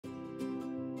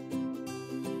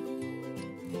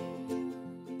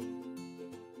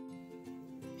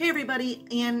Hey everybody,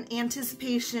 in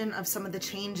anticipation of some of the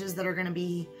changes that are going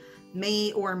to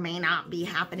may or may not be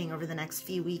happening over the next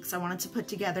few weeks, I wanted to put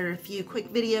together a few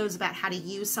quick videos about how to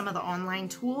use some of the online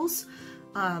tools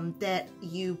that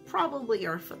you probably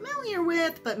are familiar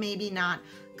with, but maybe not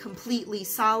completely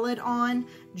solid on,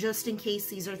 just in case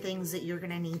these are things that you're going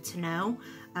to need to know.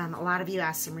 A lot of you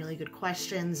asked some really good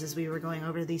questions as we were going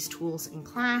over these tools in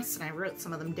class, and I wrote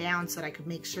some of them down so that I could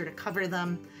make sure to cover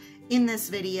them in this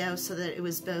video so that it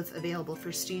was both available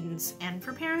for students and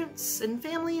for parents and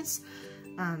families,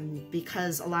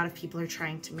 because a lot of people are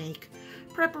trying to make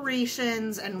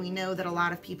preparations, and we know that a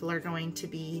lot of people are going to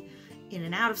be in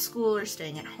and out of school or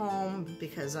staying at home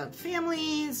because of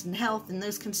families and health and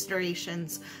those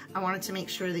considerations. I wanted to make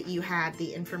sure that you had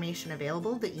the information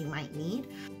available that you might need.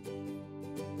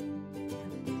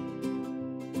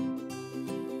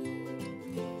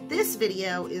 This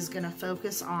video is going to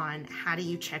focus on how do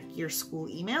you check your school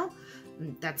email.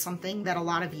 That's something that a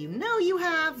lot of you know you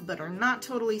have, but are not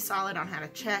totally solid on how to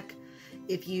check.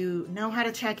 If you know how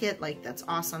to check it, that's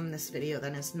awesome. This video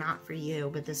then is not for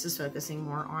you, but this is focusing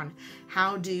more on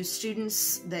how do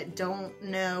students that don't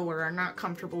know or are not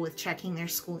comfortable with checking their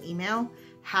school email,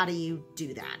 how do you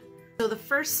do that? So the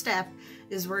first step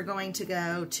is we're going to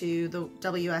go to the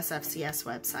WSFCS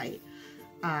website.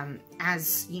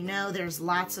 As you know, there's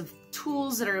lots of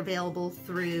tools that are available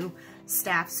through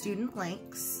staff student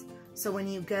links. So when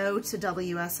you go to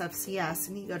WSFCS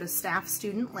and you go to staff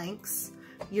student links,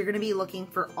 you're going to be looking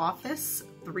for Office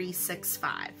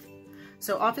 365.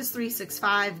 So Office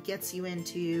 365 gets you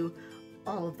into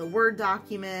all of the Word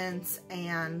documents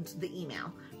and the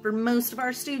email. For most of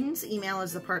our students, email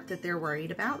is the part that they're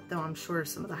worried about, though I'm sure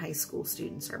some of the high school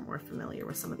students are more familiar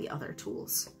with some of the other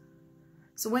tools.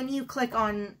 So when you click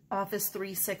on Office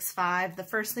 365, the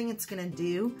first thing it's going to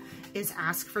do is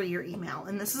ask for your email.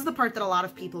 And this is the part that a lot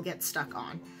of people get stuck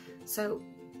on. So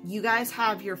you guys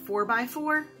have your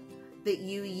 4x4 that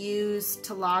you use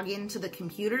to log into the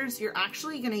computers. You're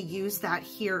actually going to use that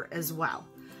here as well.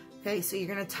 Okay, so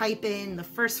you're going to type in the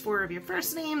first 4 of your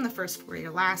first name, the first 4 of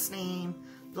your last name,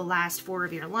 the last 4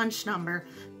 of your lunch number.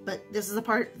 But this is the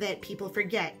part that people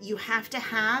forget. You have to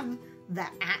have the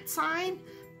 @ sign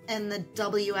and the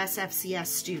WSFCS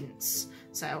students.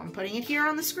 So I'm putting it here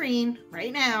on the screen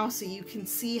right now so you can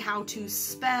see how to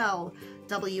spell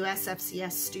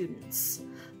WSFCS students.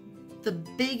 The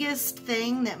biggest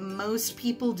thing that most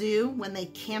people do when they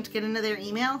can't get into their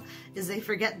email is they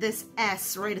forget this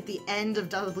S right at the end of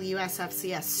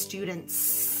WSFCS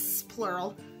students,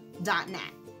 plural.net.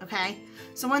 Okay,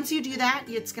 so once you do that,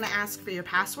 it's going to ask for your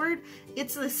password.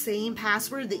 It's the same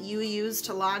password that you use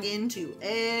to log into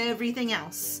everything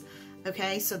else.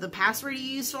 Okay, so the password you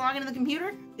use to log into the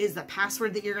computer is the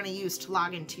password that you're going to use to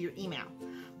log into your email.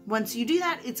 Once you do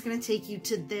that, it's going to take you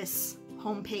to this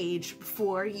homepage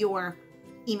for your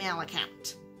email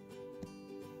account.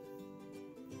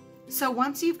 So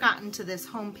once you've gotten to this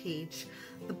homepage,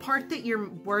 the part that you're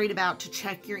worried about to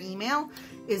check your email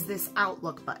is this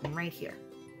Outlook button right here.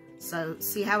 So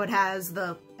see how it has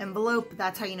the envelope?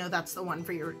 That's how you know that's the one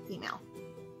for your email.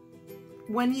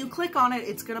 When you click on it,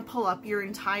 it's going to pull up your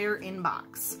entire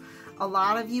inbox. A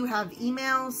lot of you have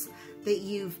emails that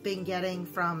you've been getting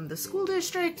from the school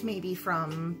district, maybe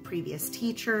from previous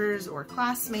teachers or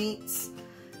classmates.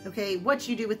 Okay, what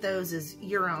you do with those is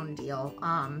your own deal.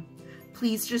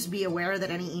 Please just be aware that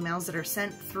any emails that are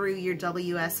sent through your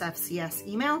WSFCS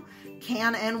email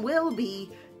can and will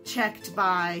be checked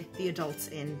by the adults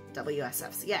in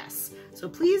WSFCS. So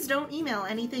please don't email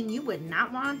anything you would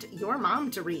not want your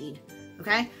mom to read,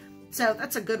 okay? So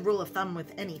that's a good rule of thumb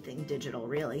with anything digital,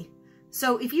 really.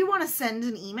 So if you want to send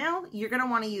an email, you're going to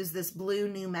want to use this blue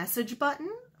new message button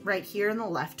right here in the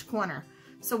left corner.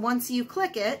 So once you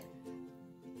click it,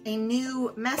 a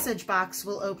new message box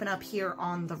will open up here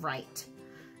on the right.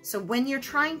 So when you're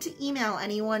trying to email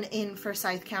anyone in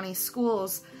Forsyth County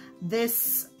Schools,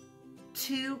 this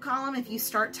to column, if you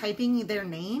start typing their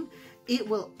name, it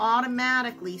will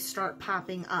automatically start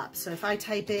popping up. So if I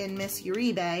type in Miss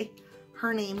Uribe,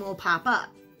 her name will pop up.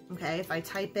 Okay, if I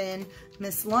type in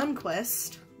Miss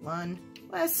Lundquist,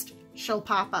 she'll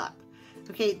pop up.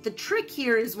 Okay, the trick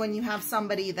here is when you have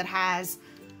somebody that has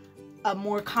a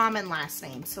more common last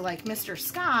name. So like Mr.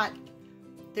 Scott,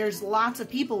 there's lots of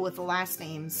people with the last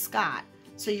name Scott.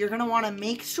 So you're going to want to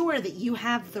make sure that you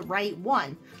have the right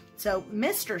one. So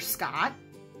Mr. Scott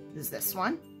is this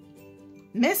one.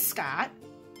 Miss Scott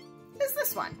is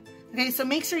this one. Okay, so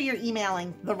make sure you're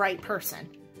emailing the right person.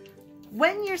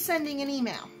 When you're sending an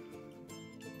email,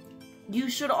 you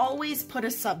should always put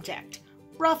a subject.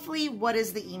 Roughly, what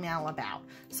is the email about?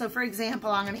 So for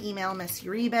example, I'm going to email Miss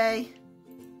Uribe,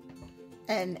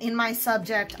 And in my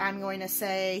subject, I'm going to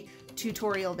say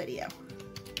tutorial video,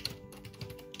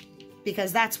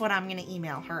 because that's what I'm going to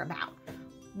email her about.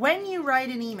 When you write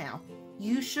an email,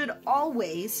 you should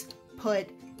always put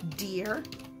Dear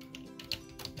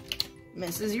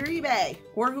Mrs. Uribe,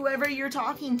 or whoever you're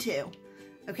talking to,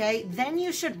 okay? Then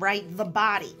you should write the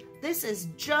body. This is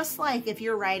just like if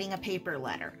you're writing a paper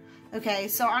letter, okay?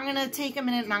 So I'm going to take a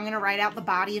minute and I'm going to write out the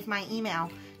body of my email.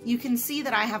 You can see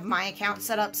that I have my account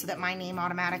set up so that my name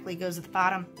automatically goes at the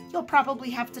bottom. You'll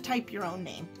probably have to type your own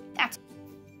name.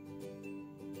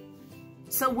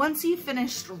 So once you've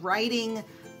finished writing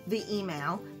the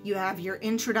email, you have your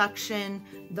introduction,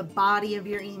 the body of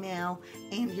your email,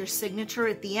 and your signature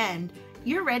at the end,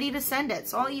 you're ready to send it.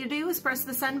 So all you do is press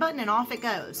the send button and off it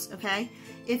goes, okay?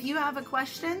 If you have a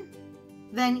question,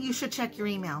 then you should check your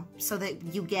email so that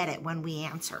you get it when we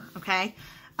answer, okay?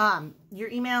 Your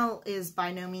email is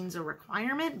by no means a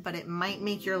requirement, but it might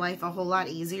make your life a whole lot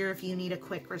easier if you need a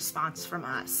quick response from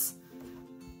us.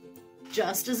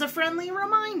 Just as a friendly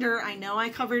reminder, I know I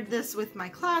covered this with my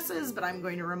classes, but I'm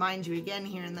going to remind you again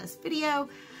here in this video.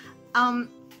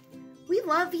 We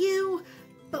love you,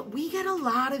 but we get a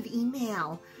lot of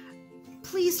email.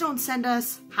 Please don't send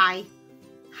us, hi,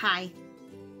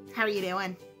 how are you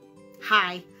doing?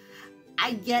 Hi.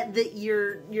 I get that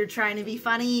you're trying to be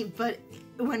funny, but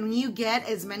when you get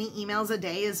as many emails a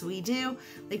day as we do,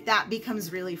 like, that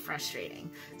becomes really frustrating.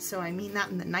 So I mean that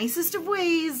in the nicest of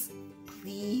ways.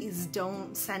 Please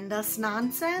don't send us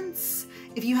nonsense.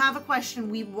 If you have a question,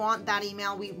 we want that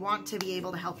email. We want to be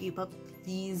able to help you, but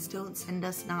please don't send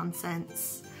us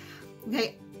nonsense.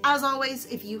 Okay, as always,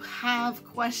 if you have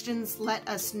questions, let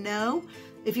us know.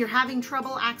 If you're having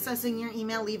trouble accessing your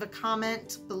email, leave a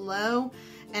comment below,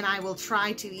 and I will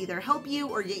try to either help you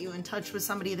or get you in touch with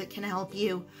somebody that can help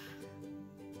you.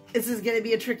 This is going to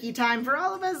be a tricky time for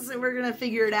all of us, and we're going to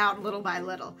figure it out little by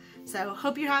little. So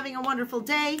hope you're having a wonderful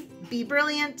day. Be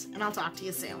brilliant, and I'll talk to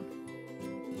you soon.